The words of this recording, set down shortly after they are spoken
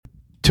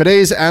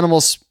Today's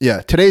Animal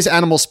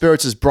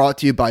Spirits is brought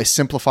to you by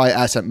Simplify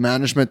Asset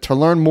Management. To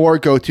learn more,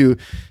 go to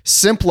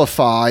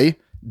simplify.us.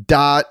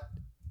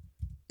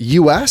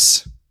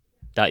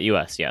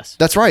 .us, yes.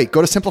 That's right. Go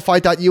to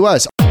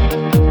simplify.us.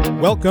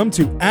 Welcome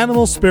to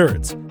Animal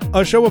Spirits,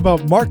 a show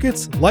about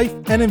markets, life,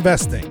 and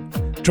investing.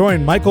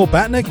 Join Michael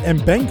Batnick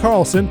and Ben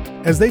Carlson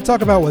as they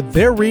talk about what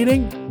they're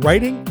reading,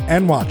 writing,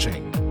 and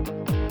watching.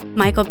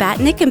 Michael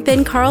Batnick and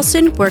Ben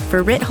Carlson work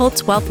for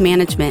Ritholtz Wealth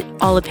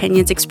Management. All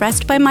opinions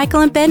expressed by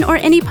Michael and Ben or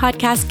any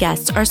podcast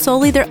guests are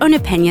solely their own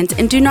opinions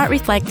and do not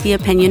reflect the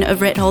opinion of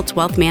Ritholtz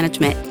Wealth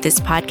Management.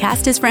 This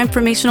podcast is for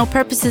informational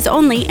purposes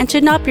only and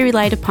should not be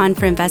relied upon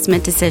for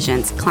investment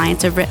decisions.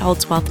 Clients of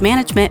Ritholtz Wealth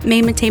Management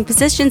may maintain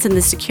positions in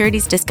the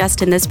securities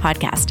discussed in this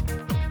podcast.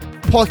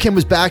 Paul Kim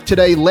was back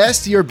today.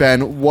 Last year,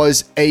 Ben,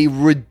 was a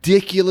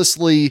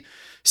ridiculously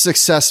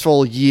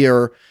successful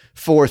year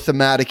for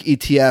thematic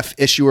ETF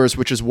issuers,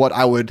 which is what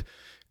I would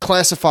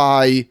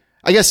classify.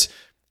 I guess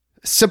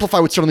Simplify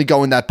would certainly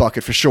go in that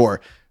bucket for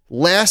sure.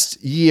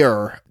 Last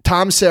year,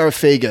 Tom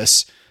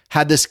Sarafagas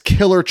had this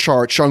killer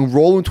chart showing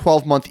rolling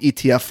 12-month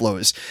ETF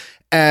flows.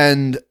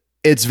 And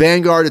it's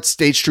Vanguard, it's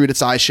State Street,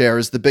 it's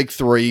iShares, the big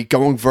three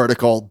going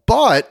vertical.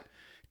 But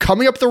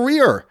coming up the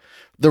rear,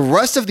 the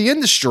rest of the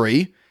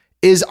industry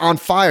is on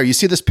fire. You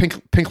see this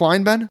pink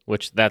line, Ben?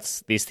 Which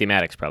that's these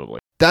thematics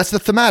probably. That's the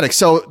thematic.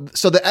 So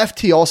the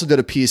FT also did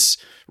a piece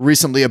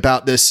recently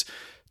about this,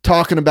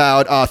 talking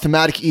about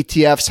thematic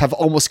ETFs have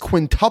almost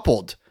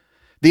quintupled.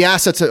 The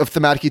assets of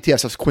thematic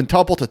ETFs have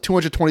quintupled to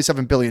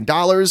 $227 billion.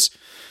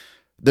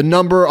 The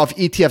number of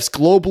ETFs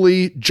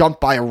globally jumped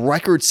by a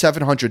record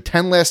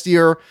 710 last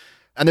year.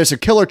 And there's a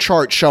killer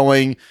chart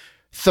showing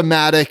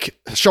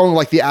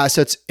like the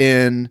assets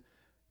in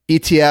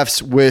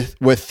ETFs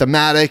with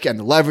thematic and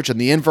the leverage and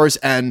the inverse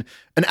and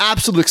an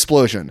absolute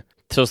explosion.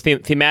 So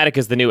thematic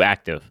is the new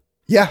active.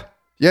 Yeah.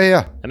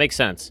 That makes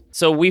sense.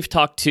 So we've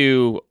talked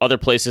to other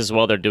places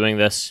while they're doing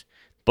this,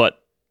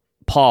 but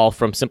Paul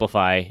from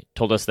Simplify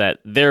told us that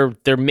their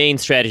main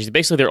strategy,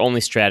 basically their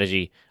only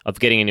strategy of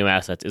getting a new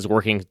asset is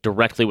working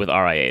directly with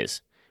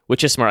RIAs,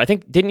 which is smart. I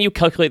think, didn't you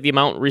calculate the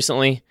amount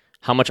recently?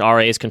 How much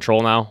RIAs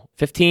control now?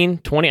 15,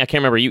 20? I can't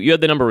remember. You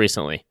had the number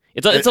recently.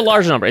 It's a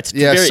large number. It's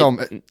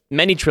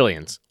many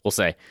trillions, we'll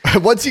say.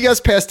 Once you guys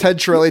pass 10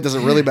 trillion, does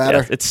it really matter?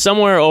 Yes, it's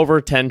somewhere over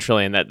 10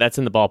 trillion. That's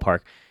in the ballpark.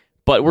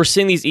 But we're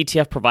seeing these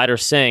ETF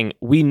providers saying,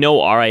 we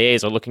know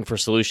RIAs are looking for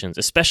solutions,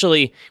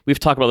 especially, we've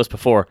talked about this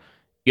before,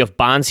 you have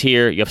bonds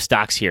here, you have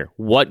stocks here.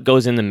 What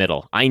goes in the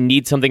middle? I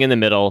need something in the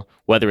middle,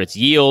 whether it's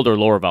yield or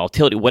lower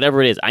volatility,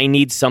 whatever it is, I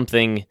need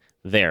something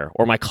there,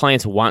 or my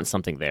clients want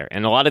something there.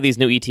 And a lot of these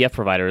new ETF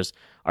providers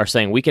are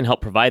saying, we can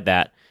help provide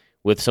that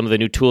with some of the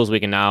new tools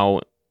we can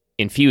now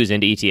infuse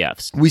into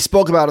ETFs. We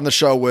spoke about on the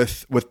show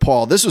with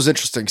Paul. This was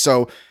interesting.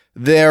 So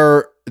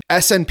their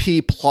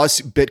S&P plus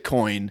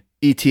Bitcoin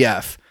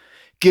ETF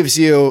gives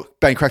you,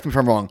 Ben, correct me if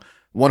I'm wrong,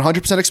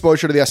 100%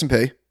 exposure to the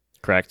S&P.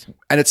 Correct.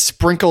 And it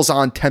sprinkles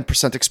on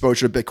 10%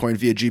 exposure to Bitcoin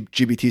via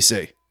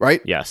GBTC,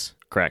 right? Yes,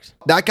 correct.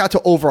 That got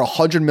to over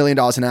 $100 million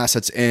in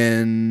assets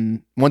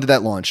when did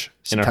that launch?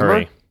 September? In a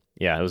hurry.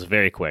 Yeah, it was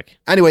very quick.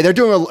 Anyway, they're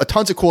doing a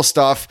tons of cool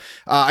stuff.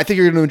 I think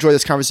you're going to enjoy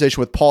this conversation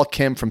with Paul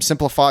Kim from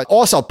Simplify.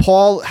 Also,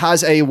 Paul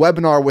has a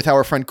webinar with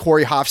our friend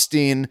Corey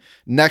Hofstein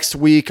next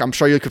week. I'm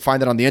sure you could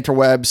find it on the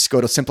interwebs.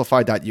 Go to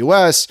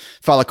simplify.us.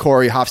 Follow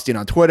Corey Hofstein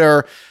on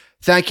Twitter.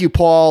 Thank you,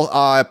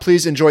 Paul.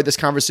 Please enjoy this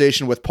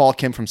conversation with Paul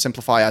Kim from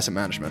Simplify Asset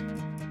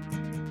Management.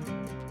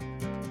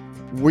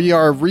 We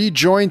are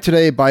rejoined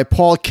today by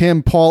Paul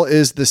Kim. Paul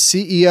is the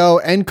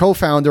CEO and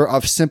co-founder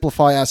of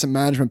Simplify Asset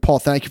Management. Paul,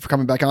 thank you for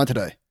coming back on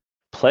today.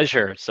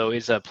 Pleasure. It's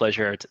always a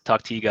pleasure to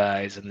talk to you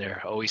guys, and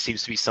there always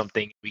seems to be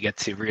something we get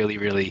to really,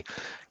 really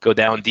go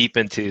down deep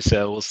into.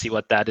 So we'll see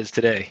what that is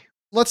today.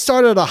 Let's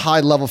start at a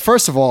high level.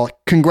 First of all,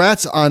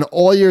 congrats on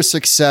all your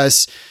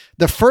success.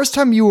 The first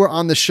time you were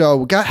on the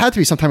show had to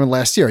be sometime in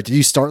last year. Did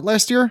you start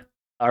last year?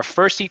 Our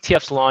first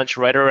ETFs launched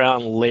right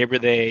around Labor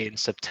Day in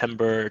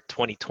September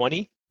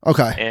 2020.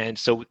 Okay. And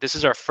so this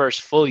is our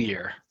first full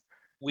year.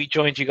 We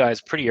joined you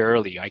guys pretty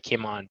early. I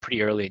came on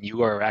pretty early, and you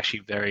were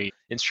actually very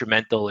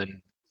instrumental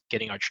in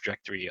getting our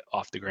trajectory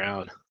off the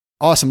ground.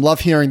 Awesome.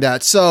 Love hearing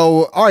that.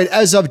 So, all right,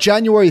 as of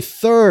January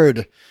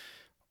 3rd,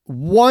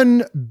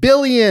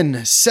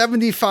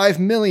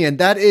 $1.075 billion.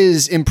 That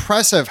is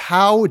impressive.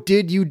 How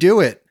did you do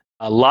it?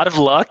 A lot of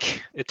luck.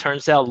 It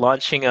turns out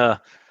launching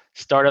a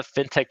startup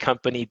fintech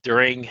company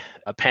during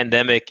a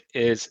pandemic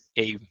is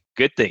a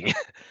good thing,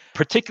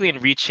 particularly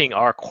in reaching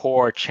our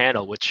core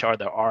channel, which are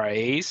the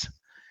RIAs.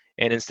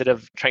 And instead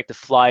of trying to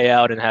fly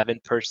out and have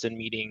in-person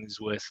meetings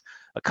with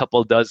a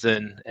couple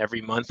dozen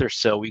every month or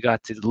so, we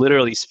got to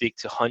literally speak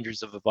to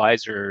hundreds of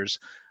advisors,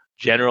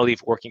 generally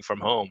working from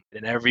home.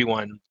 And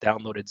everyone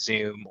downloaded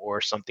Zoom or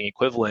something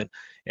equivalent.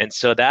 And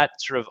so that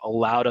sort of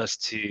allowed us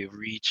to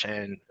reach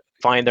and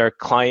find our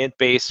client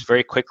base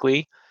very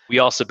quickly. We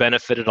also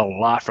benefited a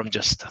lot from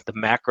just the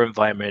macro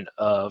environment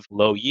of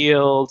low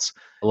yields,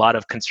 a lot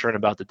of concern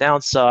about the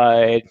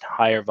downside,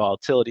 higher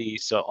volatility.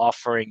 So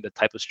offering the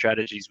type of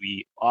strategies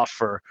we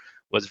offer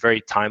was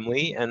very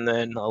timely. And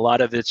then a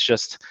lot of it's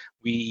just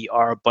we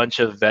are a bunch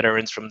of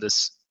veterans from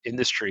this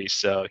industry.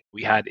 So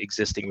we had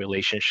existing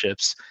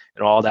relationships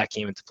and all that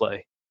came into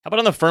play. How about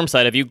on the firm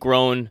side? Have you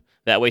grown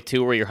that way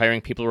too, where you're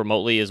hiring people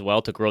remotely as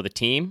well to grow the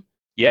team?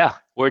 Yeah,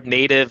 we're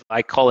native.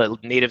 I call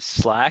it native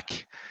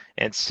Slack.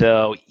 And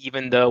so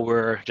even though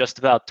we're just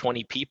about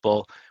 20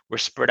 people, we're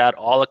spread out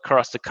all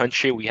across the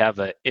country. We have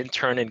an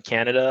intern in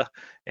Canada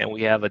and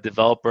we have a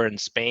developer in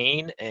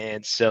Spain.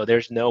 And so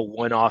there's no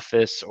one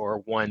office or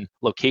one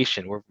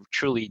location. We're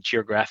truly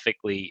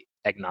geographically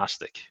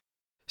agnostic.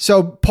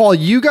 So, Paul,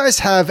 you guys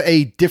have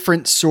a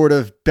different sort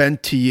of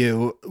bent to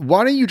you.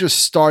 Why don't you just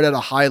start at a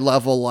high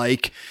level,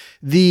 like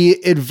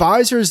the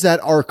advisors that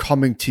are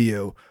coming to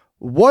you?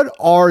 What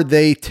are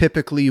they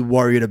typically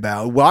worried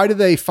about? Why do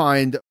they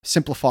find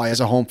Simplify as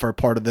a home for a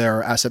part of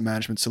their asset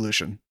management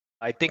solution?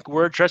 I think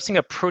we're addressing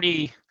a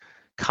pretty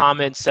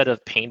common set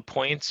of pain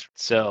points.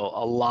 So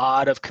a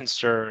lot of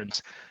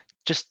concerns.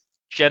 Just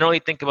generally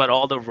think about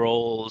all the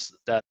roles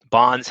that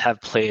bonds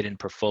have played in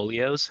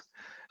portfolios,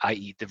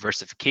 i.e.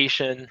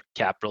 diversification,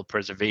 capital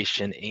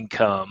preservation,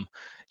 income,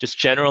 just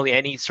generally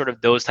any sort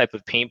of those type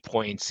of pain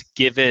points,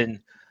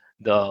 given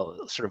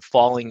the sort of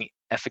falling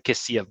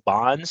efficacy of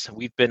bonds.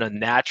 We've been a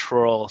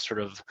natural sort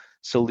of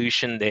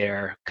solution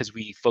there because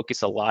we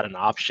focus a lot on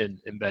option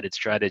embedded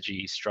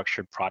strategy,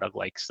 structured product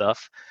like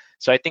stuff.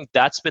 So I think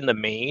that's been the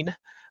main,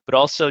 but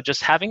also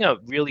just having a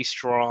really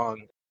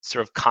strong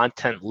sort of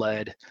content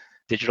led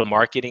digital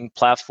marketing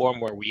platform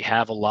where we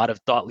have a lot of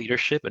thought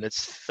leadership. And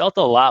it's felt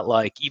a lot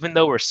like, even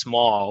though we're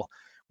small,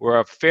 we're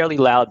a fairly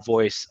loud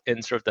voice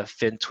in sort of the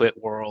FinTwit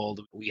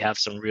world. We have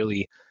some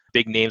really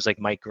big names like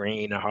Mike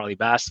Green and Harley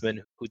Bassman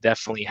who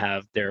definitely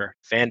have their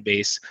fan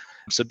base.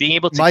 So being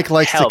able to Mike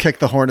likes to kick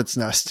the hornet's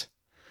nest.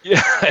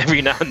 Yeah,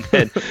 every now and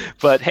then.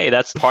 But hey,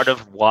 that's part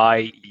of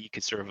why you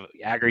could sort of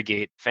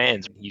aggregate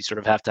fans. You sort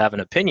of have to have an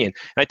opinion.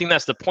 And I think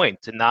that's the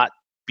point, to not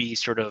be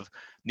sort of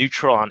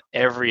neutral on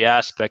every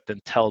aspect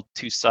and tell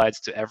two sides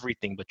to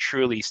everything, but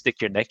truly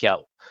stick your neck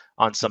out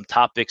on some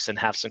topics and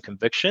have some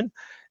conviction.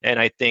 And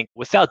I think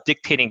without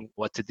dictating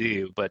what to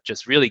do, but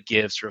just really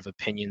give sort of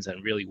opinions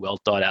and really well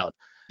thought out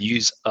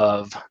views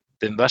of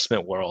the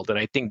investment world. And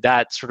I think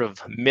that sort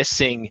of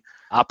missing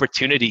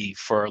opportunity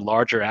for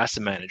larger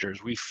asset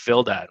managers, we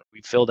fill that.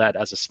 We fill that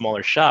as a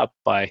smaller shop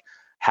by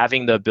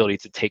having the ability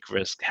to take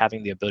risk,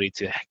 having the ability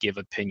to give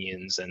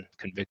opinions and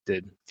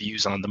convicted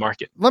views on the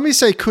market. Let me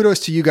say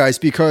kudos to you guys,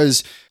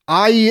 because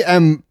I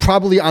am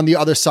probably on the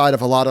other side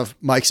of a lot of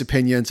Mike's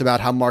opinions about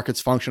how markets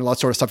function, a lot of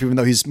sort of stuff, even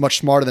though he's much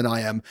smarter than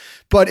I am.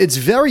 But it's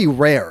very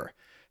rare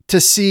to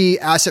see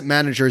asset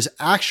managers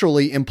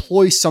actually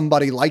employ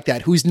somebody like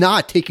that who's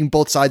not taking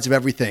both sides of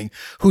everything,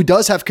 who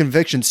does have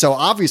conviction. So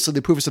obviously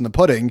the proof is in the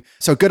pudding.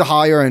 So good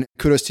hire, and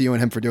kudos to you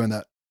and him for doing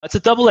that. It's a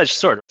double-edged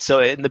sword. So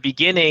in the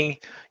beginning,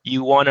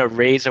 you want to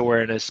raise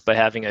awareness by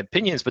having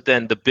opinions, but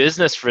then the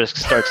business risk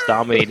starts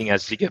dominating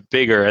as you get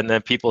bigger, and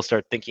then people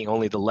start thinking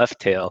only the left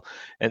tail.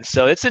 And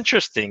so it's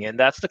interesting, and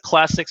that's the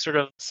classic sort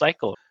of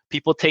cycle.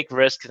 People take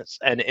risks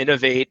and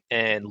innovate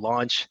and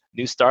launch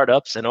new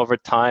startups, and over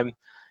time,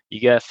 you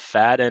get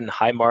fat and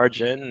high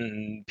margin,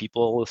 and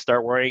people will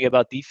start worrying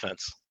about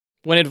defense.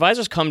 When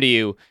advisors come to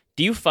you,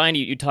 do you find,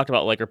 you talked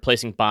about like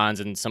replacing bonds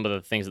and some of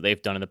the things that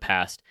they've done in the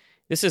past.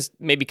 This is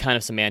maybe kind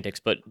of semantics,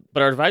 but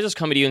are advisors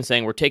coming to you and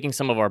saying, we're taking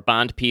some of our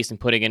bond piece and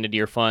putting it into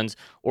your funds,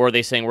 or are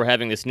they saying we're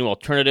having this new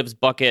alternatives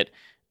bucket?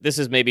 This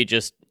is maybe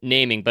just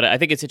naming, but I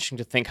think it's interesting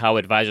to think how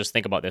advisors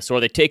think about this. So are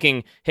they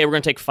taking, hey, we're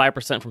going to take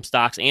 5% from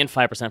stocks and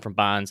 5% from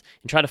bonds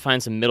and try to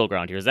find some middle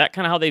ground here? Is that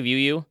kind of how they view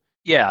you?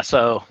 Yeah,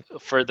 so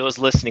for those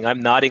listening, I'm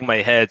nodding my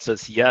head, so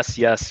it's yes,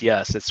 yes,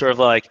 yes. It's sort of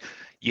like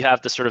you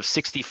have the sort of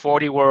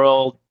 60-40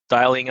 world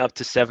dialing up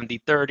to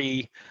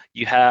 70-30.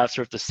 You have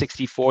sort of the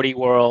 60-40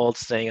 world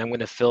saying, I'm going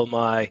to fill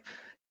my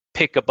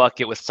pick a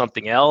bucket with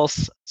something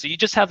else. So you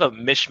just have a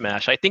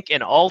mishmash. I think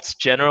in alts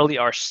generally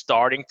are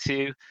starting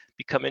to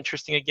become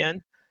interesting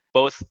again,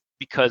 both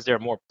because there are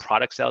more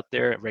products out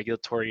there,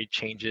 regulatory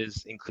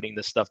changes, including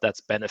the stuff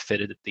that's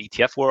benefited the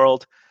ETF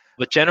world.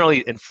 But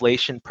generally,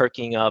 inflation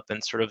perking up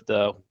and sort of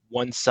the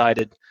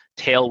one-sided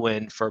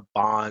tailwind for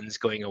bonds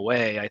going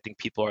away, I think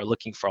people are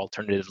looking for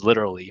alternatives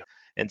literally.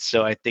 And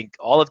so I think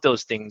all of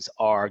those things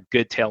are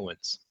good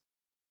tailwinds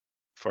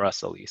for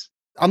us, at least.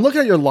 I'm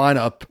looking at your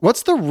lineup.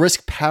 What's the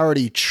risk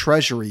parity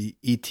treasury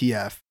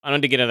ETF? I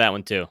wanted to get into that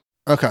one too.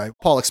 Okay.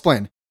 Paul,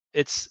 explain.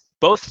 It's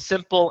both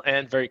simple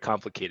and very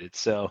complicated.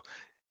 So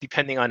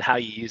depending on how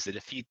you use it,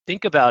 if you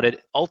think about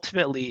it,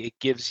 ultimately it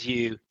gives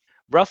you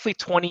roughly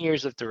 20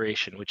 years of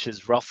duration, which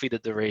is roughly the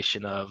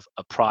duration of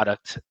a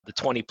product, the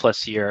 20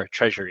 plus year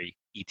treasury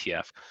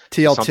ETF.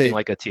 TLT. Something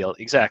like a TL.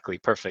 Exactly.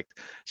 Perfect.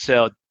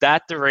 So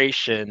that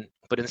duration,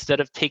 but instead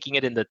of taking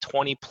it in the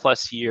 20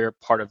 plus year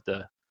part of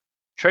the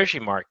treasury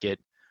market,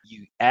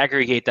 you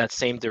aggregate that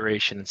same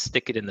duration and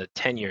stick it in the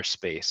 10-year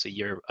space. So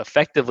you're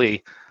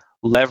effectively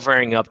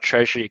levering up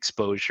treasury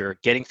exposure,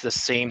 getting to the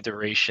same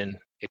duration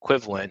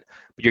equivalent,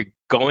 but you're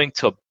going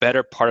to a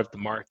better part of the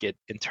market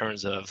in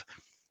terms of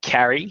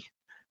carry.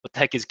 What the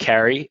heck is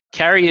carry?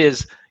 Carry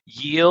is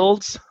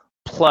yields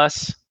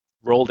plus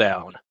roll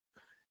down.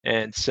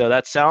 And so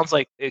that sounds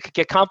like it could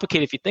get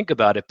complicated if you think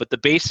about it, but the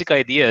basic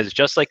idea is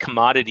just like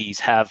commodities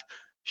have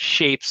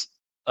shapes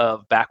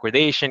of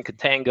backwardation,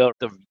 contango,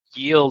 the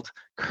yield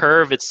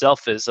curve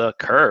itself is a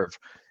curve.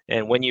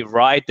 And when you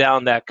ride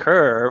down that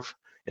curve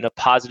in a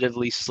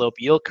positively sloped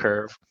yield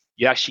curve,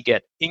 you actually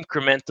get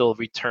incremental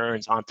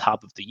returns on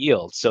top of the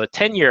yield. So a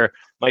 10-year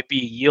might be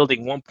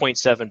yielding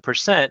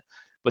 1.7%,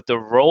 but the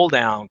roll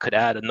down could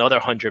add another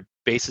 100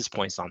 basis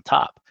points on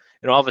top.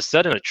 And all of a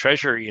sudden, a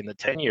treasury in the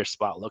 10-year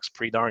spot looks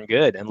pretty darn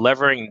good. And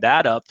levering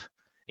that up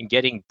and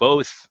getting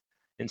both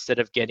instead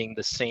of getting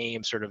the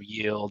same sort of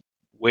yield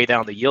way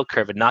down the yield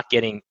curve and not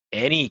getting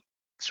any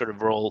sort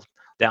of roll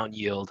down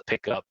yield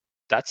pickup,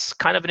 that's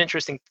kind of an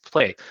interesting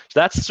play. So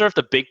that's sort of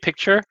the big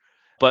picture.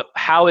 But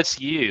how it's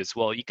used,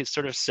 well, you could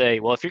sort of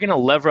say, well, if you're going to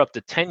lever up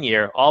the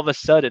 10-year, all of a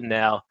sudden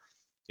now,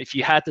 if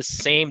you had the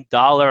same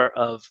dollar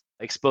of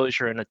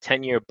exposure in a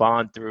 10-year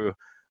bond through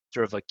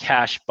sort of a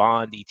cash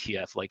bond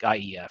ETF like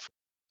IEF,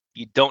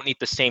 you don't need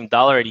the same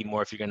dollar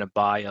anymore. If you're going to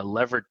buy a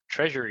levered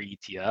treasury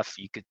ETF,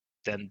 you could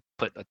then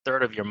put a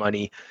third of your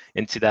money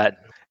into that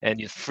and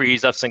you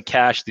freeze up some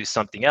cash, do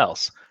something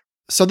else.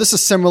 So this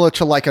is similar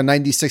to like a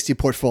 90-60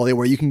 portfolio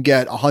where you can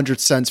get 100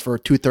 cents for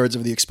 2/3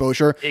 of the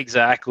exposure.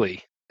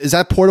 Exactly. Is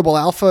that portable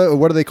alpha, or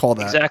what do they call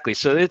that? Exactly.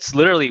 So it's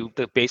literally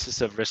the basis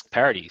of risk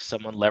parity.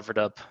 Someone levered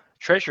up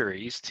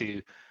treasuries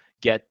to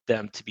get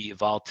them to be a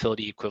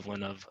volatility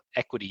equivalent of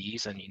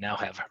equities, and you now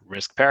have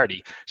risk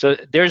parity. So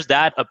there's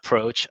that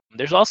approach.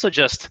 There's also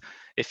just,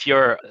 if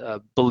you're a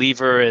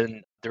believer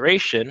in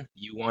duration,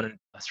 you want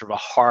a sort of a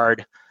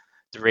hard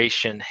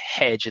duration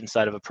hedge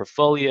inside of a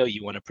portfolio.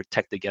 You want to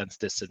protect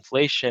against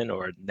disinflation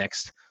or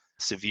next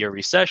severe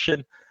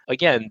recession.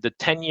 Again, the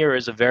 10-year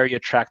is a very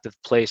attractive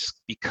place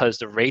because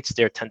the rates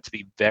there tend to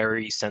be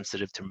very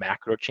sensitive to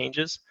macro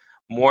changes,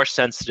 more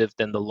sensitive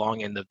than the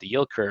long end of the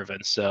yield curve.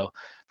 And so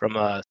from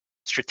a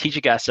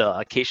strategic asset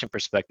allocation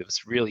perspective,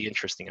 it's really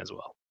interesting as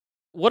well.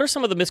 What are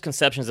some of the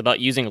misconceptions about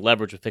using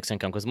leverage with fixed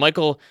income? Because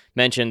Michael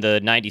mentioned the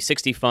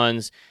 90-60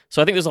 funds.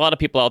 So I think there's a lot of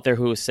people out there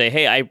who say,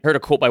 hey, I heard a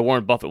quote by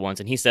Warren Buffett once,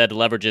 and he said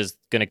leverage is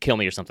going to kill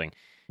me or something.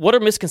 What are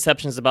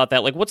misconceptions about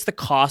that? Like, what's the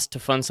cost to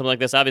fund something like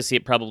this? Obviously,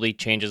 it probably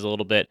changes a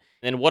little bit.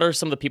 And what are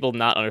some of the people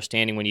not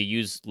understanding when you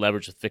use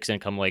leverage with fixed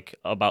income, like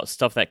about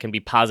stuff that can be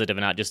positive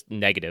and not just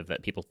negative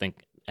that people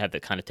think have the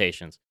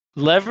connotations?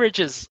 Leverage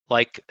is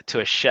like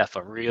to a chef,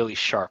 a really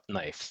sharp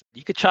knife.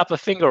 You could chop a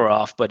finger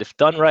off, but if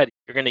done right,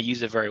 you're going to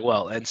use it very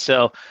well. And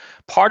so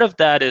part of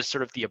that is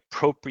sort of the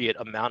appropriate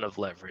amount of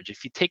leverage.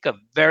 If you take a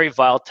very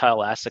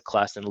volatile asset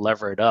class and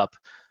lever it up,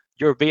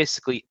 you're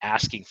basically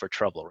asking for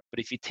trouble. But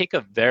if you take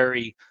a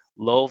very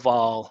low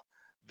vol,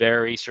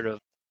 very sort of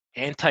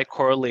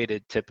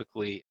anti-correlated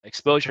typically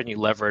exposure and you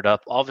lever it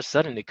up, all of a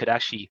sudden it could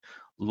actually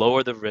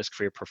lower the risk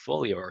for your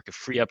portfolio or it could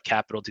free up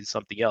capital to do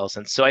something else.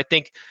 And so I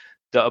think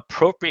the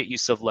appropriate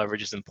use of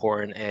leverage is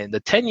important. And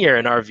the 10-year,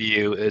 in our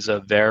view, is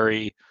a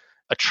very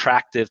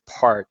attractive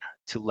part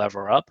to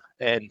lever up.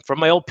 And from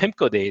my old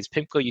PIMCO days,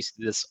 PIMCO used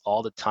to do this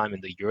all the time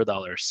in the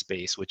Eurodollar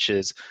space, which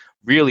is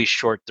really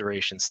short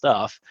duration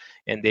stuff.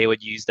 And they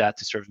would use that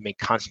to sort of make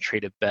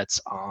concentrated bets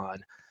on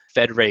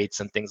Fed rates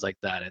and things like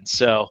that. And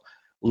so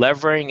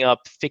levering up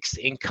fixed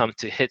income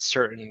to hit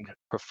certain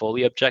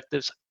portfolio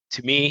objectives,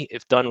 to me,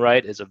 if done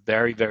right, is a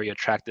very, very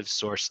attractive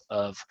source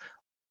of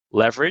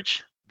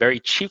leverage. Very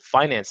cheap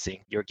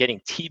financing. You're getting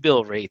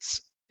T-bill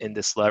rates in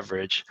this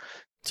leverage.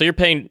 So you're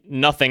paying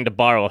nothing to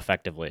borrow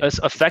effectively.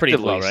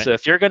 Effectively. Low, right? So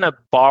if you're going to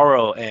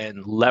borrow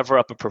and lever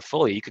up a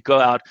portfolio, you could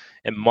go out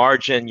and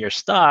margin your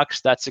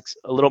stocks. That's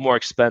a little more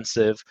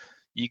expensive.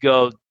 You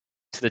go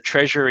to the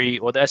Treasury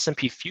or the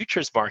S&P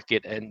futures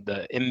market, and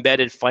the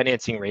embedded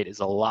financing rate is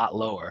a lot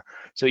lower.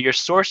 So your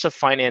source of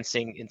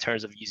financing in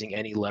terms of using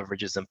any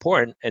leverage is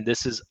important, and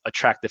this is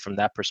attractive from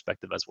that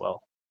perspective as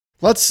well.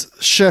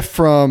 Let's shift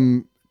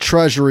from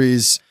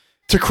treasuries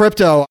to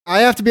crypto.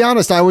 I have to be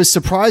honest, I was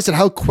surprised at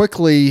how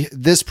quickly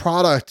this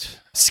product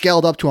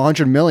scaled up to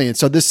 100 million.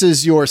 So this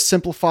is your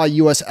Simplify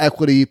US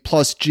Equity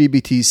plus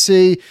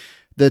GBTC.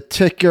 The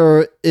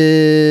ticker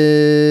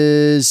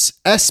is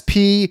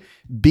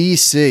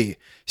SPBC.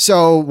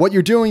 So what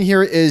you're doing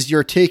here is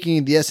you're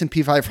taking the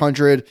S&P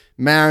 500,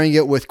 marrying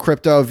it with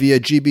crypto via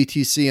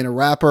GBTC and a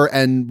wrapper,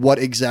 and what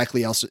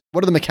exactly else?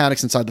 What are the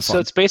mechanics inside the fund? So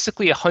it's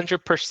basically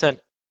 100%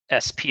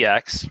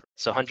 SPX,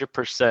 so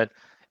 100%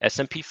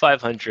 S&P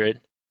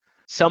 500,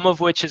 some of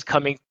which is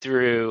coming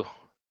through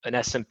an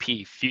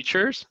S&P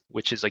futures,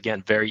 which is,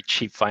 again, very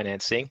cheap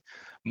financing,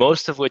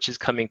 most of which is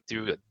coming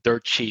through a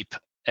dirt cheap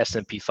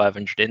S&P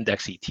 500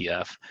 index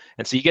ETF.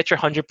 And so you get your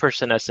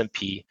 100%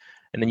 S&P,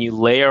 and then you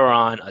layer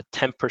on a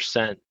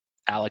 10%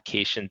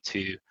 allocation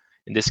to,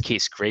 in this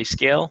case,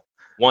 Grayscale.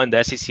 One,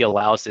 the SEC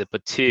allows it,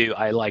 but two,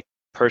 I like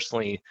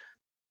personally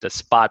the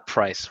spot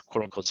price,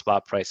 quote unquote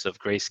spot price of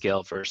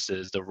Grayscale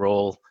versus the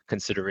roll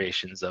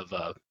considerations of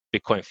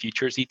Bitcoin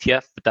futures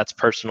ETF, but that's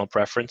personal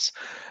preference.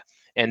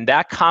 And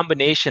that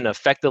combination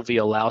effectively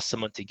allows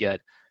someone to get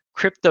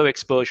crypto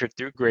exposure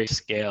through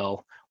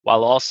Grayscale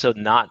while also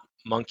not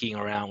monkeying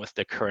around with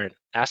the current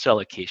asset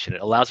allocation.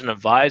 It allows an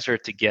advisor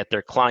to get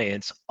their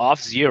clients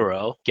off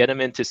zero, get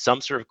them into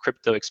some sort of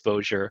crypto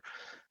exposure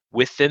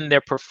within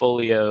their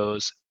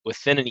portfolios,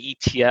 within an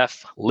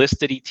ETF,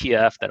 listed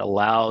ETF that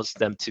allows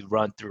them to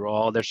run through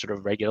all their sort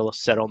of regular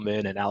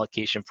settlement and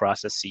allocation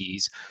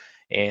processes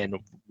and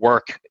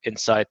work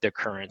inside their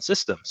current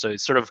system. So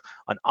it's sort of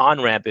an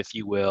on-ramp, if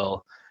you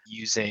will,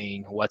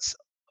 using what's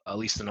at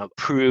least an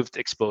approved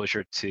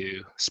exposure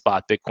to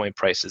spot Bitcoin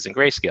prices in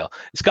Grayscale.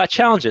 It's got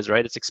challenges,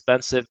 right? It's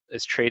expensive,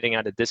 it's trading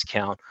at a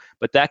discount,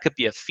 but that could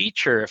be a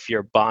feature if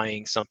you're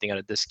buying something at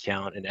a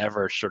discount and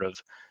ever sort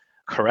of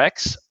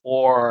corrects,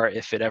 or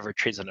if it ever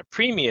trades on a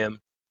premium,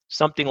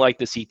 something like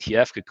this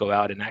ETF could go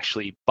out and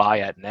actually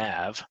buy at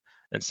NAV.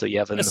 And so you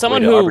have a way to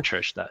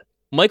arbitrage that.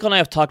 Michael and I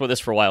have talked about this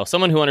for a while.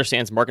 Someone who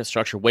understands market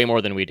structure way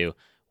more than we do.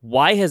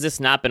 Why has this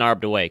not been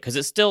arbed away? Because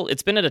it's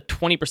been at a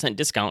 20%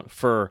 discount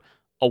for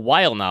a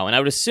while now, and I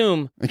would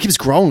assume it keeps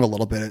growing a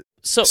little bit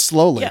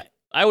slowly. Yeah,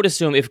 I would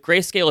assume if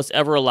Grayscale is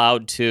ever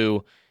allowed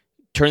to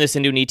turn this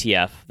into an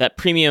ETF, that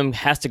premium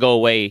has to go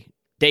away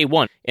day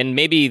one. And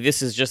maybe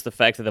this is just the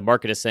fact that the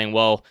market is saying,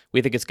 well,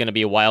 we think it's going to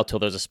be a while till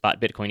there's a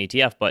spot Bitcoin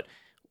ETF, but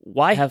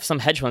why have some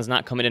hedge funds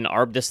not come in and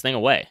arb this thing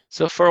away?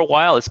 So for a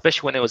while,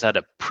 especially when it was at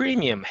a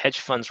premium, hedge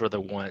funds were the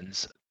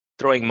ones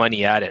throwing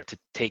money at it to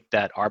take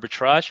that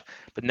arbitrage.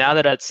 But now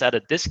that it's at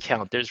a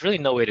discount, there's really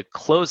no way to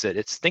close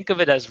it. Think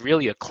of it as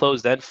really a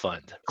closed-end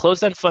fund.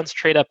 Closed-end funds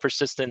trade at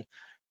persistent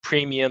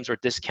premiums or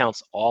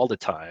discounts all the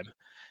time.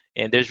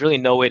 And there's really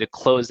no way to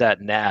close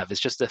that NAV. It's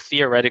just a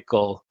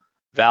theoretical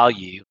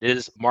value. It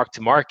is mark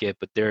to market,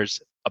 but there's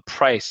a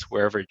price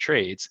wherever it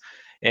trades.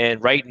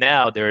 And right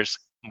now, there's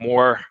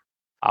more,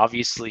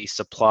 obviously,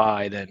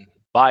 supply than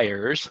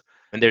buyers.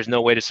 And there's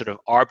no way to sort of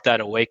arb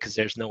that away because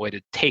there's no way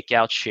to take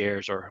out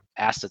shares or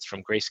assets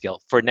from Grayscale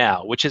for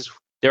now, which is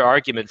their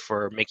argument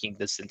for making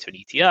this into an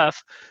ETF,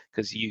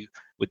 because you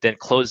would then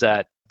close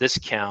that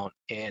discount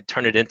and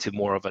turn it into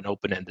more of an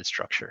open-ended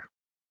structure.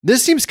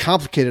 This seems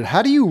complicated.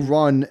 How do you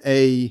run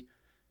a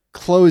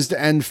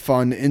closed-end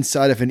fund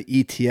inside of an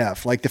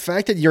ETF? Like, the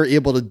fact that you're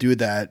able to do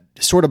that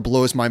sort of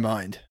blows my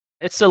mind.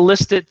 It's a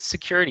listed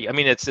security. I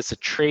mean, it's a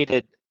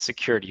traded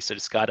security, so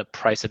it's got a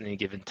price at any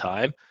given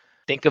time.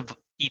 Think of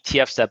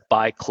ETFs that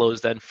buy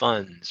closed-end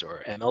funds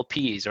or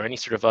MLPs or any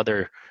sort of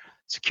other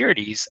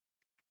securities.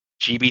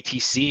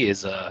 GBTC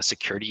is a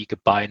security you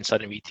could buy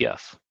inside an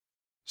ETF.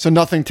 So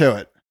nothing to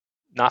it.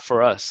 Not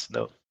for us,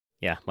 no.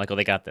 Yeah, Michael,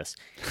 they got this.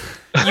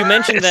 You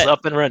mentioned it's that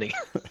up and running.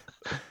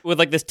 With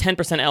like this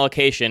 10%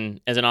 allocation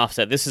as an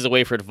offset, this is a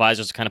way for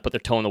advisors to kind of put their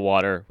toe in the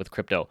water with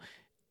crypto.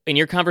 In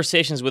your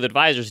conversations with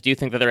advisors, do you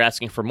think that they're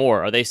asking for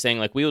more? Are they saying,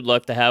 like, we would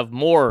love to have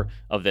more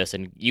of this,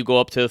 and you go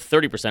up to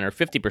 30% or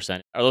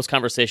 50%? Are those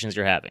conversations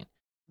you're having?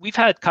 We've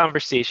had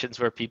conversations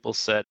where people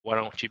said, why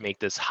don't you make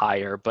this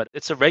higher? But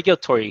it's a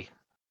regulatory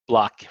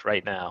block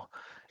right now.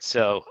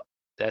 So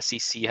the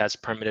SEC has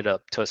permitted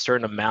up to a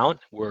certain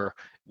amount. We're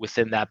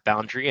within that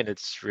boundary, and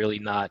it's really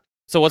not.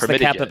 So what's the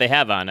cap yet. that they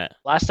have on it?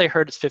 Last I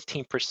heard, it's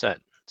 15%.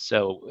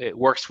 So it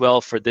works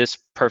well for this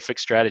perfect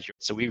strategy.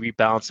 So we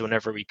rebalance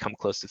whenever we come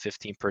close to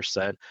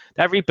 15%.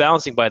 That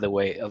rebalancing, by the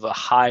way, of a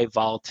high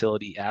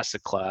volatility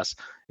asset class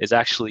is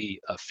actually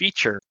a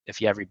feature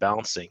if you have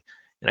rebalancing.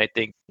 And I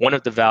think one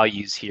of the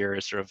values here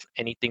is sort of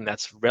anything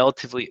that's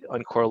relatively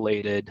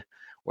uncorrelated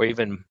or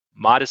even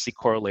modestly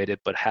correlated,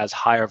 but has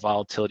higher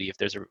volatility. If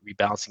there's a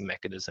rebalancing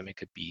mechanism, it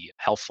could be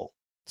helpful.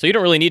 So you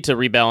don't really need to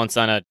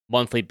rebalance on a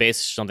monthly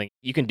basis or something.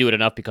 You can do it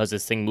enough because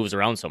this thing moves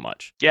around so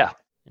much. Yeah.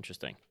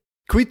 Interesting.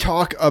 Can we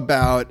talk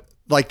about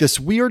like this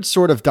weird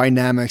sort of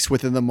dynamics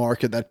within the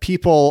market that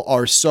people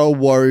are so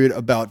worried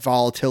about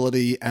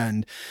volatility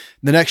and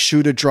the next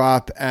shoe to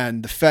drop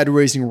and the Fed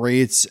raising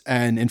rates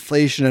and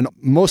inflation and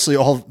mostly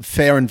all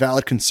fair and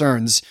valid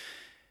concerns.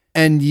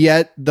 And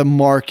yet the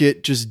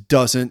market just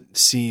doesn't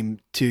seem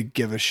to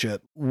give a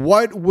shit.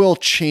 What will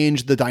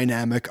change the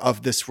dynamic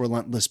of this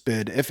relentless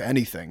bid, if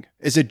anything?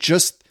 Is it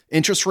just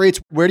interest rates?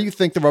 Where do you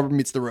think the rubber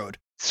meets the road?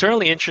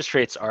 Certainly interest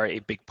rates are a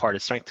big part.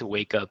 It's starting to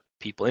wake up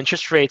people.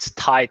 Interest rates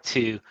tied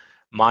to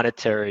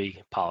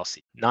monetary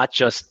policy, not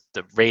just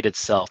the rate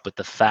itself, but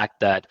the fact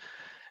that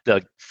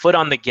the foot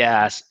on the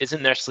gas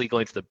isn't necessarily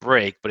going to the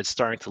brake, but it's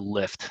starting to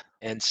lift.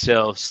 And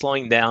so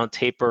slowing down,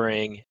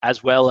 tapering,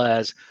 as well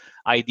as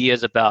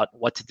ideas about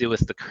what to do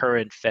with the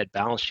current Fed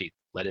balance sheet,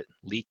 let it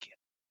leak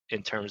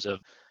in terms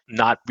of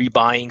not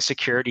rebuying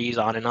securities,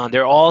 on and on.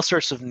 There are all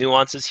sorts of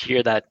nuances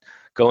here that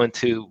go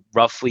into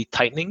roughly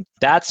tightening.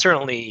 That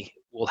certainly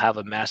will have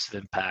a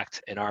massive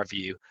impact in our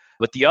view.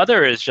 But the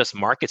other is just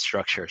market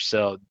structure.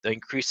 So the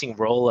increasing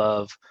role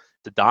of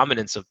the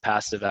dominance of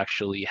passive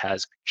actually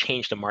has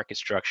changed the market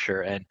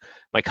structure. And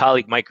my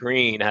colleague Mike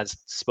Green has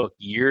spoke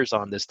years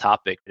on this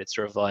topic. It's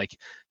sort of like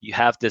you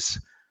have this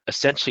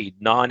essentially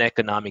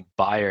non-economic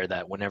buyer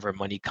that whenever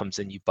money comes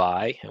in, you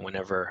buy, and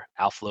whenever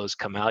outflows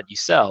come out, you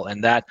sell.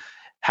 And that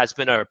has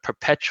been a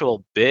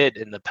perpetual bid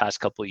in the past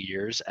couple of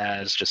years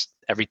as just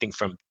everything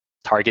from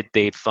target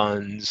date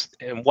funds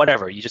and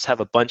whatever. You just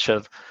have a bunch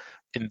of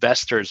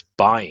investors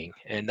buying,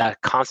 and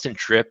that constant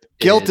drip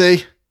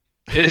Guilty.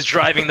 is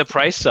driving the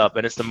price up,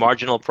 and it's the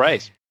marginal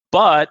price.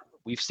 But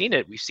we've seen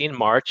it. We've seen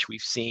March.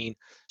 We've seen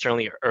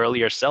certainly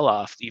earlier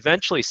sell-off.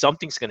 Eventually,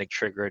 something's going to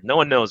trigger it. No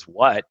one knows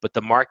what, but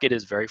the market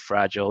is very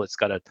fragile. It's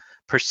got a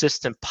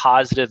persistent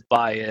positive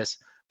bias,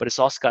 but it's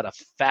also got a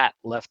fat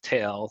left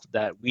tail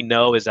that we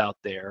know is out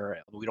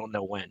there. We don't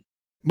know when.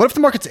 What if the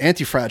market's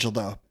anti-fragile,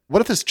 though? What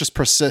if this just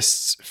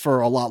persists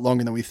for a lot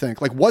longer than we think?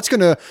 Like, what's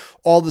going to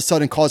all of a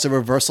sudden cause a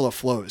reversal of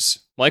flows?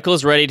 Michael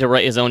is ready to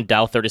write his own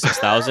Dow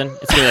 36,000.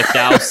 It's going to be like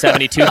Dow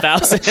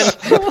 72,000.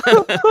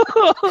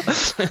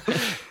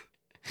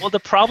 Well,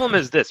 the problem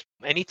is this.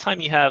 Anytime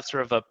you have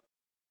sort of a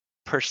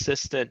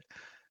persistent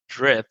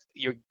drip,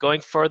 you're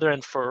going further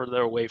and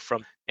further away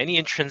from any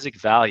intrinsic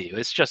value.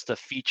 It's just a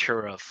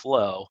feature of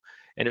flow.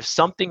 And if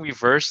something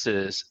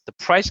reverses, the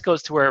price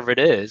goes to wherever it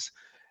is,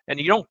 and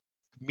you don't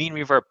mean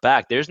revert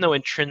back. There's no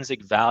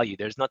intrinsic value.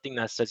 There's nothing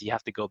that says you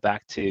have to go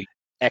back to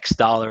X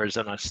dollars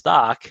on a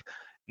stock.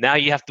 Now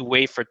you have to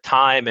wait for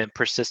time and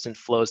persistent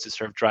flows to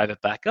sort of drive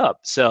it back up.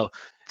 So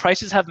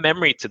prices have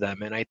memory to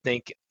them. And I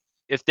think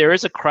if there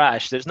is a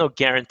crash, there's no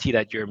guarantee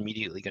that you're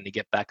immediately going to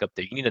get back up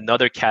there. You need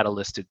another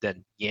catalyst to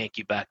then yank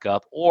you back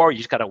up, or you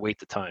just got to wait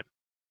the time.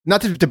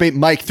 Not to debate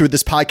Mike through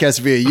this podcast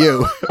via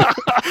you,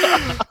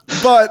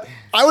 but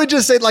I would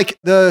just say, like,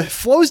 the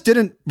flows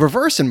didn't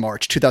reverse in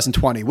March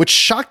 2020, which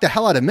shocked the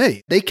hell out of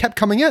me. They kept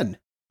coming in.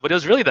 But it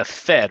was really the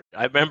Fed.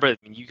 I remember,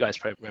 you guys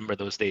probably remember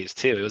those days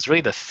too. It was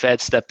really the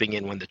Fed stepping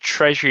in when the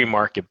Treasury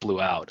market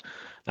blew out.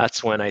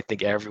 That's when I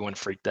think everyone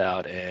freaked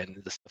out,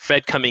 and the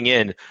Fed coming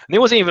in, and it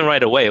wasn't even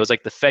right away. It was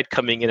like the Fed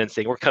coming in and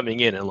saying, we're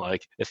coming in, and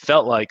like it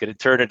felt like an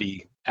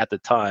eternity at the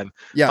time.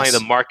 Yes. Finally,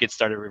 the market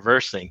started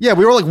reversing. Yeah,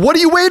 we were like, what are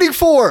you waiting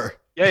for?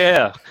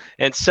 Yeah.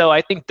 And so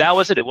I think that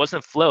was it. It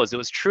wasn't flows. It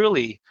was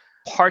truly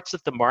parts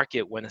of the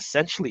market went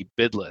essentially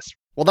bidless.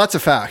 Well, that's a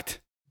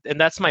fact.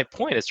 And that's my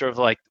point. It's sort of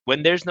like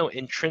when there's no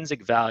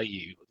intrinsic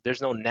value,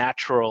 there's no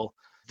natural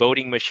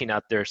voting machine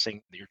out there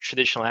saying, your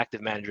traditional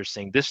active manager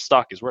saying this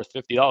stock is worth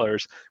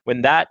 $50.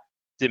 When that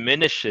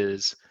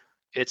diminishes,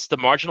 it's the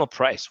marginal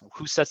price.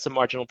 Who sets the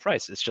marginal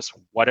price? It's just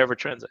whatever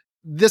trends it.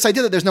 This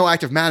idea that there's no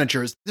active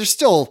managers, there's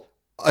still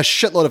a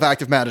shitload of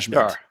active management.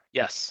 There are.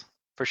 Yes,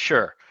 for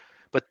sure.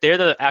 But they're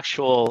the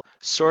actual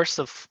source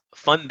of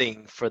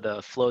funding for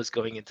the flows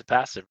going into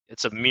passive.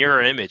 It's a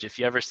mirror image. If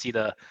you ever see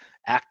the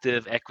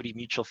active equity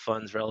mutual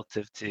funds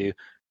relative to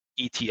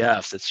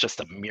ETFs, it's just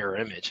a mirror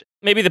image.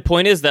 Maybe the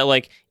point is that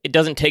like it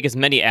doesn't take as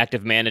many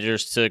active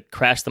managers to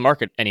crash the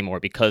market anymore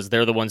because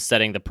they're the ones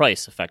setting the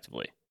price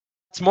effectively.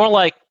 It's more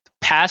like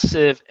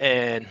passive,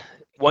 and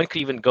one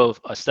could even go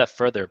a step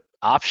further.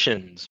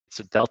 Options,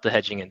 so delta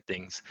hedging and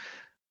things.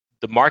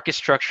 The market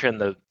structure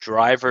and the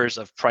drivers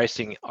of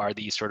pricing are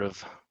these sort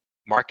of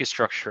market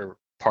structure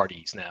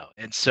parties now.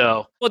 And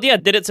so... Well, yeah,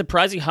 did it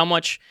surprise you how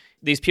much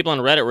these people on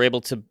Reddit were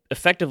able to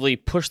effectively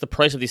push the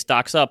price of these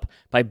stocks up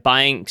by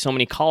buying so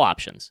many call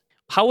options?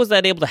 How was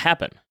that able to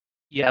happen?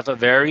 You have a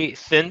very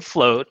thin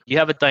float. You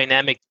have a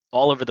dynamic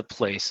all over the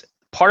place.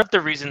 Part of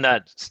the reason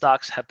that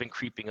stocks have been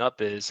creeping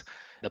up is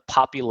the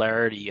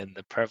popularity and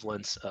the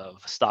prevalence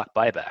of stock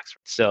buybacks.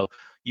 So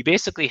you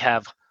basically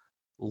have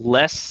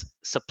less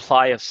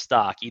supply of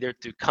stock, either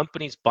through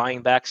companies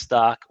buying back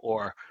stock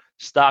or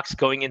stocks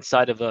going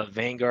inside of a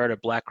Vanguard or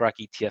BlackRock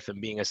ETF and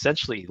being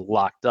essentially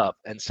locked up.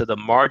 And so the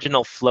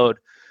marginal float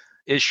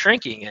is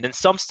shrinking. And in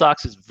some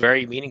stocks, it's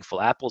very meaningful.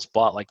 Apple's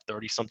bought like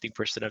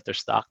 30-something% of their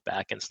stock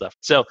back and stuff.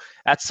 So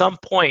at some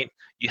point,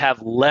 you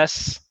have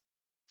less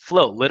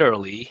float,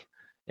 literally,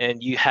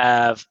 and you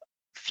have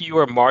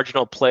fewer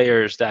marginal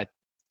players that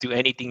do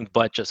anything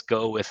but just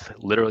go with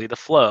literally the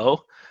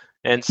flow.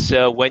 And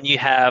so when you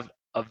have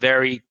a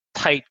very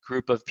tight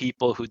group of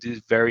people who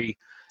do very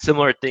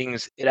similar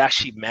things, it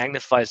actually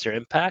magnifies their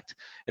impact.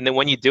 And then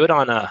when you do it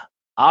on a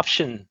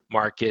option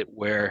market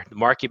where the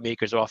market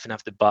makers often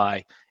have to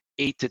buy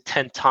 8 to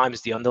 10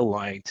 times the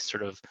underlying to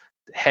sort of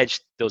hedge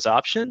those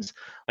options,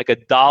 like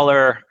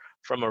 $1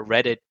 from a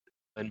Reddit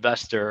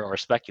investor or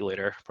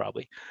speculator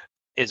probably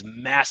is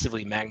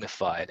massively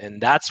magnified.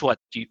 And that's what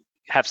you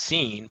have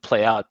seen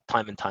play out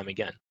time and time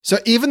again. So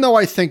even though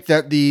I think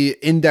that the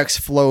index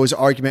flows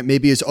argument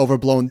maybe is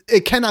overblown,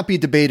 it cannot be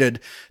debated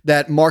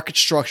that market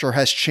structure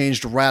has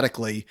changed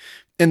radically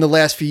in the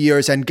last few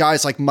years. And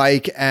guys like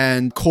Mike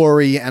and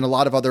Corey and a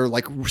lot of other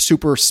like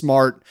super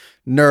smart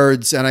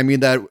nerds, and I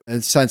mean that in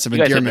a sense of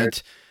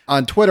endearment,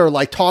 on Twitter,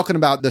 like talking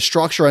about the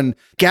structure, and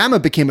gamma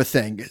became a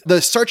thing.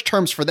 The search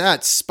terms for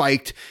that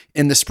spiked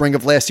in the spring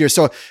of last year.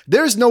 So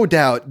there's no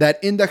doubt that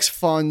index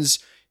funds,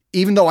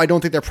 even though I don't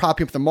think they're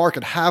propping up the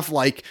market, have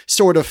like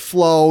sort of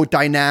flow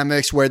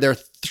dynamics where they're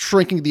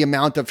shrinking the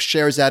amount of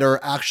shares that are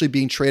actually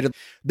being traded.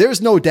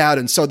 There's no doubt.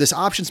 And so this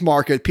options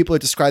market, people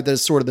have described that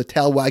as sort of the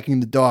tail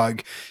wagging the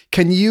dog.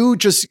 Can you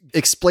just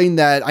explain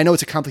that? I know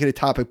it's a complicated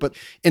topic, but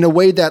in a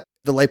way that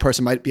the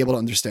layperson might be able to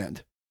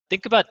understand.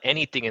 Think about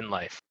anything in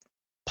life,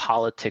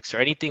 politics or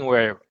anything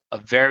where a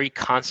very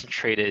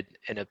concentrated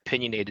and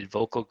opinionated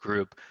vocal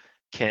group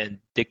can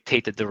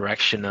dictate the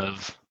direction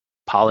of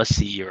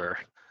policy or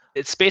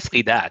It's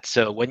basically that.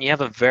 So when you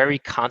have a very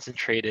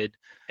concentrated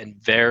and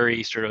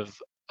very sort of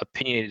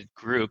opinionated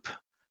group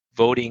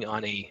voting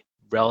on a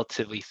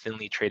relatively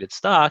thinly traded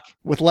stock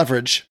With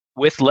leverage.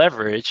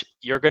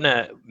 you're going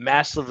to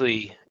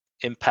massively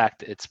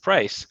impact its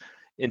price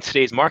in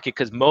today's market,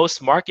 because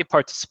most market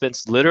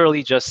participants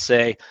literally just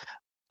say,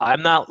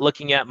 I'm not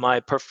looking at my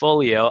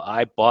portfolio.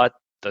 I bought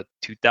the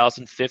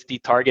 2050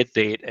 target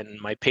date and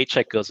my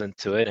paycheck goes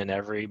into it, and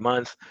every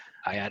month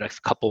I add a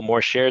couple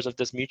more shares of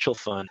this mutual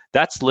fund.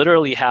 That's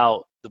literally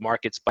how the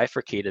market's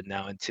bifurcated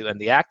now into. And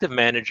the active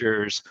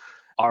managers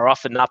are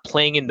often not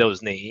playing in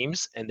those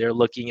names, and they're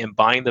looking and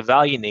buying the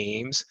value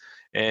names.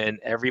 And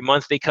every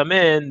month they come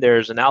in,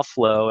 there's an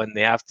outflow, and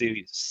they have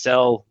to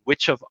sell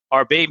which of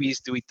our babies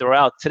do we throw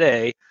out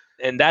today.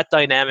 And that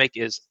dynamic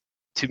is,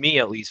 to me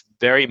at least,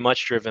 very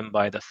much driven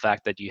by the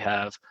fact that you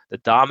have the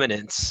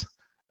dominance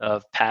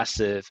of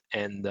passive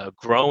and the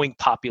growing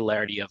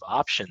popularity of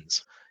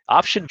options.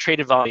 Option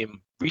traded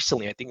volume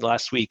recently, I think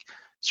last week,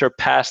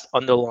 surpassed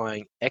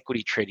underlying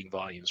equity trading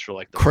volumes for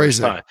like the first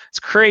time. It's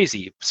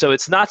crazy. So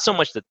it's not so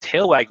much the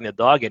tail wagging the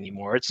dog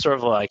anymore. It's sort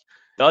of like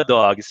the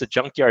dog. It's a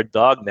junkyard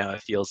dog now,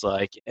 it feels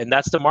like. And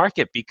that's the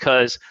market,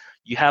 because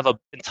you have an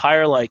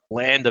entire like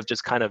land of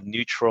just kind of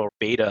neutral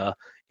beta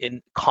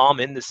in calm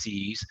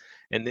indices.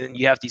 And then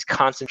you have these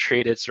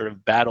concentrated sort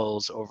of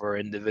battles over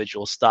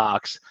individual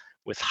stocks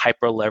with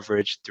hyper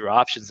leverage through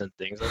options and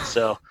things. And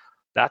so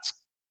that's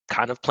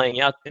kind of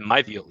playing out, in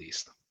my view at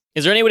least.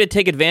 Is there any way to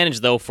take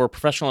advantage, though, for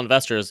professional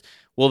investors?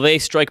 Will they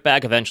strike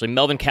back eventually?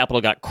 Melvin Capital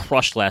got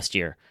crushed last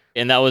year.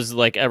 And that was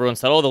like everyone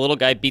said, oh, the little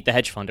guy beat the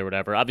hedge fund or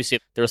whatever. Obviously,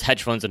 there was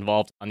hedge funds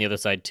involved on the other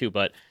side too.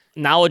 But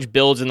knowledge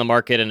builds in the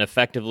market, and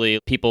effectively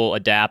people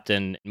adapt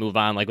and move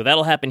on. Like, well,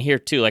 that'll happen here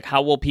too. Like,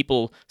 how will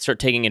people start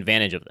taking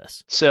advantage of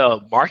this?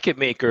 So market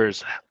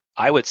makers,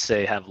 I would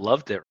say, have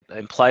loved it.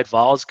 Implied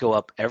vols go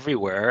up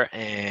everywhere,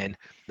 and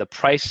the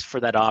price for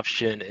that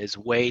option is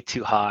way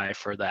too high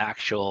for the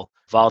actual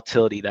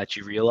volatility that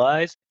you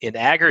realize. In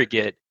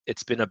aggregate,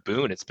 it's been a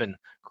boon. It's been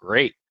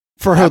great.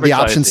 For who? The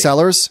option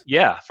sellers?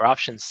 Yeah, for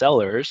option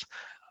sellers.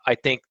 I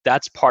think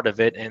that's part of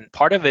it. And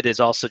part of it is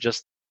also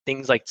just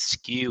things like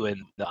skew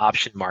in the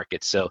option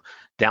market. So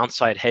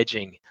downside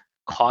hedging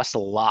costs a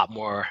lot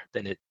more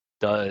than it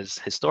does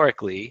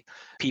historically.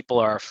 People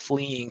are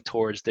fleeing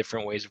towards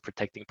different ways of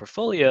protecting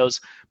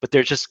portfolios, but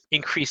there's just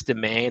increased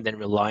demand and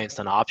reliance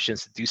on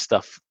options to do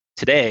stuff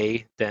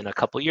today than a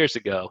couple years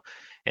ago.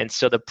 And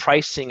so the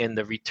pricing and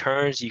the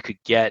returns you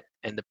could get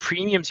and the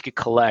premiums you could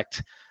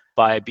collect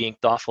by being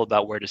thoughtful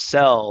about where to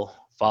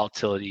sell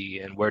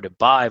volatility and where to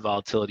buy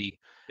volatility,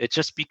 it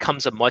just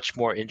becomes a much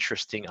more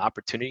interesting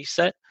opportunity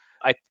set.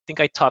 I think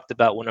I talked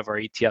about one of our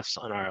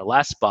ETFs on our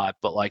last spot,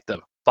 but like the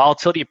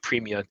volatility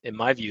premium, in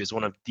my view, is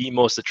one of the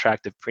most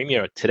attractive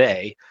premium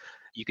today.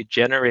 You could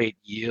generate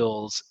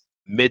yields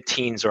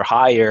mid-teens or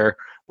higher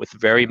with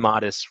very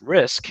modest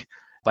risk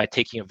by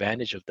taking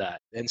advantage of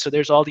that. And so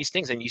there's all these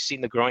things, and you've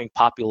seen the growing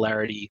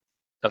popularity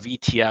of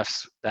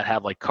ETFs that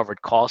have like covered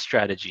call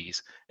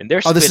strategies. And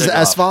they're this is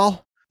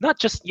SVOL? Not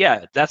just,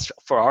 yeah, that's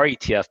for our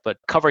ETF, but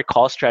covered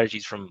call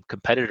strategies from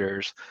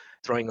competitors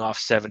throwing off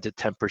 7 to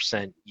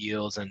 10%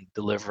 yields and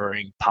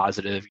delivering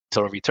positive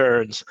total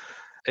returns.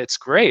 It's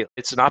great.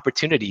 It's an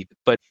opportunity,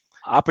 but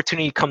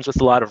opportunity comes with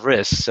a lot of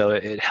risk. So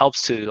it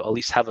helps to at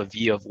least have a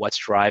view of what's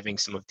driving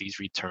some of these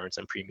returns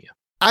and premium.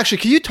 Actually,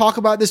 can you talk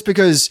about this?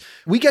 Because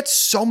we get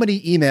so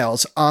many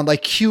emails on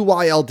like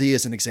QYLD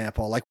as an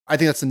example. Like, I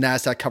think that's the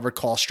NASDAQ covered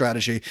call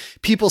strategy.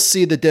 People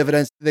see the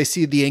dividends, they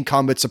see the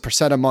income, it's a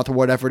percent a month or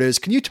whatever it is.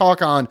 Can you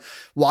talk on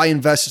why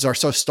investors are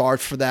so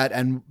starved for that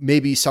and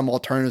maybe some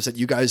alternatives that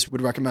you guys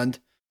would recommend?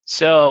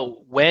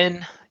 So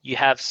when you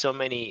have so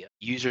many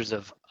users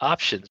of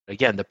options,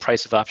 again, the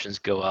price of options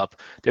go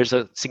up, there's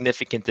a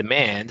significant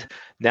demand.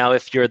 Now,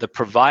 if you're the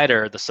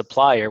provider, the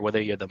supplier,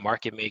 whether you're the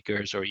market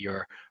makers or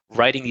you're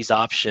writing these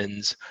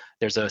options,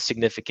 there's a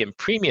significant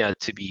premium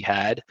to be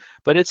had,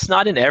 but it's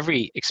not in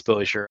every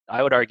exposure.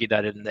 I would argue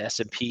that in the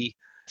S&P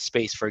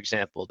space, for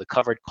example, the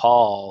covered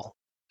call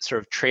sort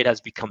of trade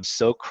has become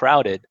so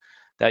crowded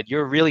that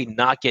you're really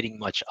not getting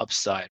much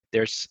upside.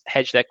 There's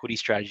hedged equity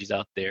strategies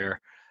out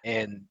there,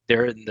 and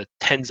they're in the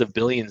tens of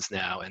billions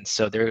now. And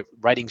so they're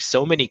writing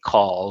so many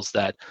calls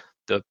that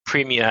the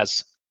premium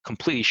has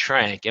completely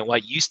shrank. And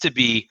what used to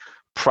be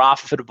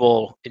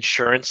profitable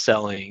insurance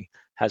selling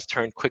has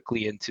turned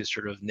quickly into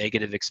sort of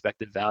negative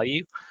expected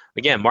value.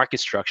 Again, market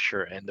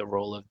structure and the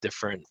role of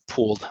different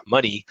pooled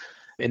money.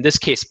 In this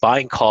case,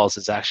 buying calls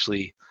is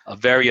actually a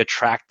very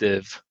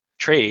attractive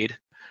trade.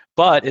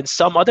 But in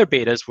some other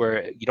betas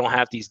where you don't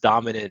have these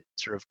dominant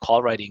sort of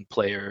call writing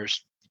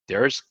players,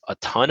 there's a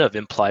ton of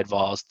implied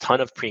vols,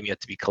 ton of premium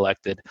to be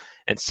collected.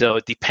 And so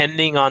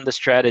depending on the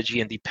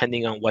strategy and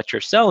depending on what you're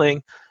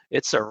selling,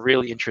 it's a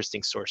really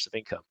interesting source of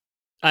income.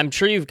 I'm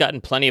sure you've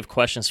gotten plenty of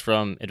questions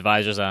from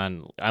advisors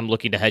on, I'm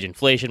looking to hedge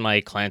inflation,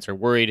 my clients are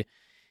worried.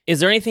 Is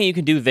there anything you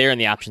can do there in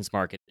the options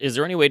market? Is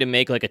there any way to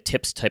make like a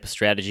tips type of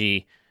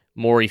strategy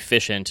more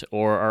efficient,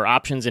 or are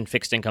options and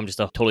fixed income just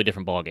a totally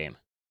different ballgame?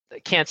 I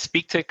can't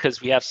speak to it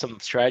because we have some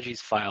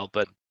strategies filed,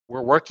 but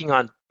we're working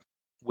on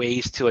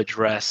ways to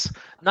address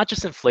not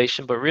just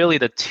inflation, but really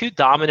the two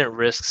dominant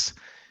risks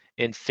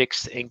in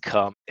fixed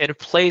income. And it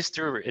plays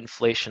through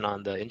inflation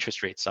on the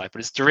interest rate side, but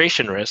it's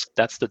duration risk.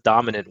 That's the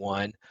dominant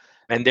one.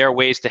 And there are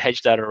ways to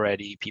hedge that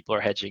already. People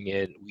are hedging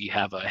it. We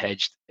have a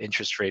hedged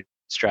interest rate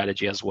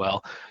strategy as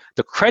well.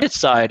 The credit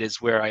side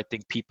is where I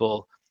think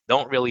people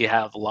don't really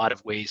have a lot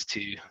of ways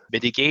to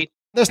mitigate.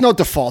 There's no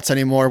defaults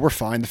anymore. We're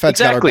fine. The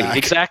Fed's got our back.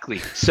 Exactly.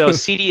 So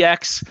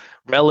CDX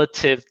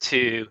relative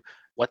to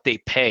what they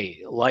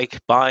pay, like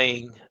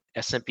buying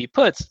S&P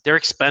puts, they're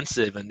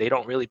expensive and they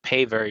don't really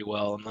pay very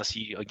well unless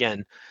you,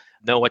 again,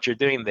 know what you're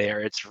doing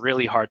there. It's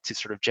really hard to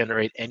sort of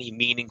generate any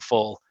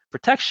meaningful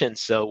protection.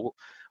 So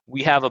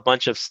we have a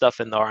bunch of stuff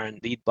in the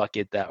R&D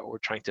bucket that we're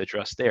trying to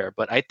address there.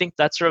 But I think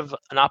that's sort of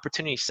an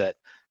opportunity set.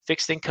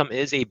 Fixed income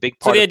is a big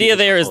part. So the idea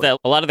there is that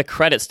a lot of the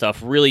credit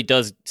stuff really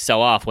does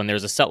sell off when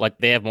there's a sell, like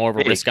they have more of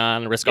a risk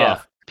on, risk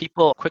off.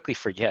 People quickly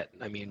forget.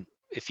 I mean,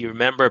 if you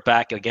remember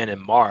back again in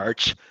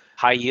March,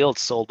 high yield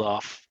sold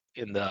off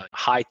in the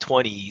high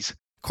 20s.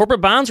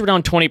 Corporate bonds were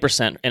down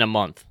 20% in a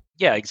month.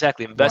 Yeah,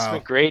 exactly.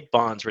 Investment grade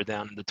bonds were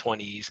down in the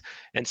 20s.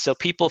 And so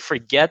people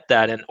forget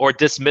that or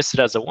dismiss it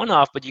as a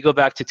one-off, but you go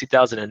back to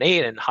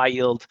 2008 and high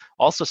yield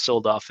also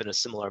sold off in a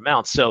similar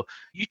amount. So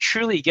you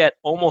truly get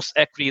almost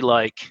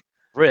equity-like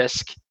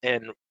risk.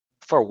 And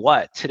for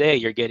what? Today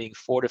you're getting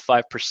 4 to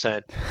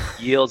 5%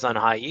 yields on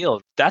high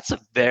yield. That's a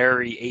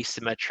very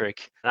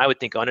asymmetric and I would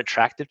think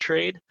unattractive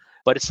trade,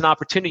 but it's an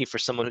opportunity for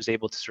someone who's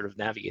able to sort of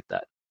navigate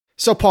that.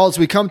 So, Paul, as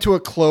we come to a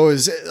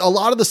close, a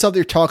lot of the stuff that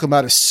you're talking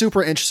about is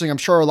super interesting. I'm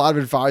sure a lot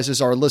of advisors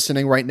are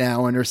listening right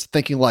now and are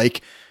thinking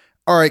like,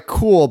 all right,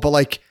 cool, but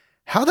like,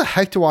 how the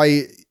heck do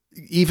I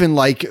even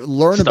like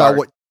learn about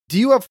what? Do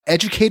you have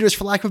educators,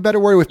 for lack of a better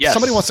word? If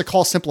somebody wants to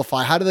call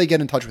Simplify, how do they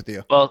get in touch with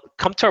you? Well,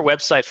 come to our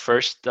website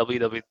first,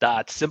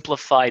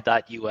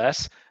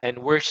 www.simplify.us. And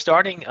we're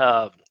starting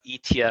a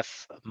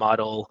ETF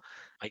model,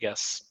 I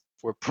guess.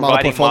 We're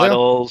providing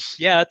models,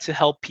 to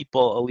help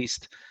people at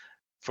least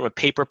from a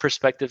paper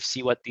perspective,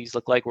 see what these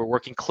look like. We're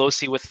working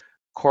closely with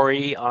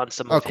Corey on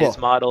some of his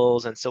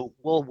models. And so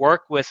we'll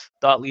work with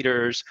thought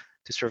leaders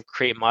to sort of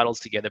create models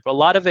together. But a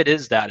lot of it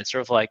is that. It's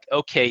sort of like,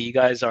 okay, you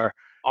guys are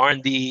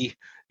R&D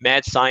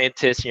mad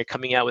scientists and you're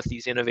coming out with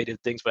these innovative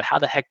things, but how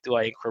the heck do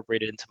I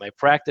incorporate it into my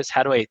practice?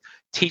 How do I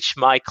teach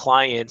my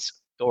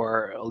clients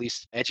or at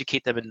least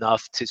educate them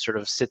enough to sort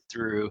of sit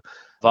through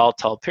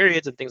volatile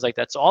periods and things like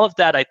that? So all of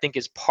that, I think,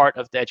 is part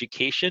of the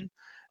education.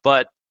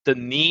 But the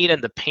need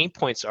and the pain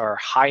points are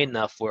high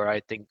enough where I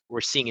think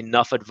we're seeing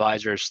enough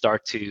advisors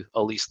start to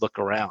at least look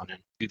around and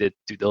do the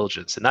due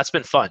diligence. And that's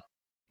been fun.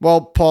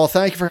 Well, Paul,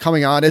 thank you for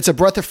coming on. It's a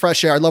breath of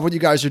fresh air. I love what you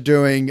guys are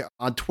doing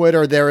on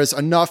Twitter. There is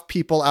enough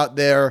people out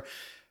there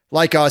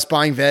like us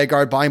buying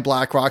Vanguard, buying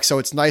BlackRock. So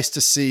it's nice to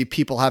see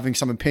people having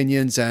some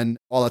opinions and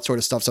all that sort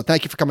of stuff. So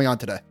thank you for coming on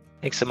today.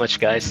 Thanks so much,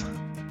 guys.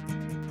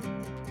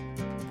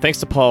 Thanks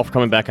to Paul for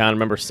coming back on.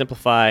 Remember,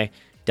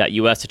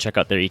 Simplify.us to check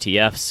out their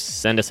ETFs.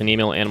 Send us an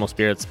email,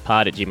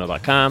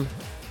 animalspiritspod@gmail.com,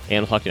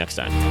 and we'll talk to you next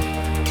time.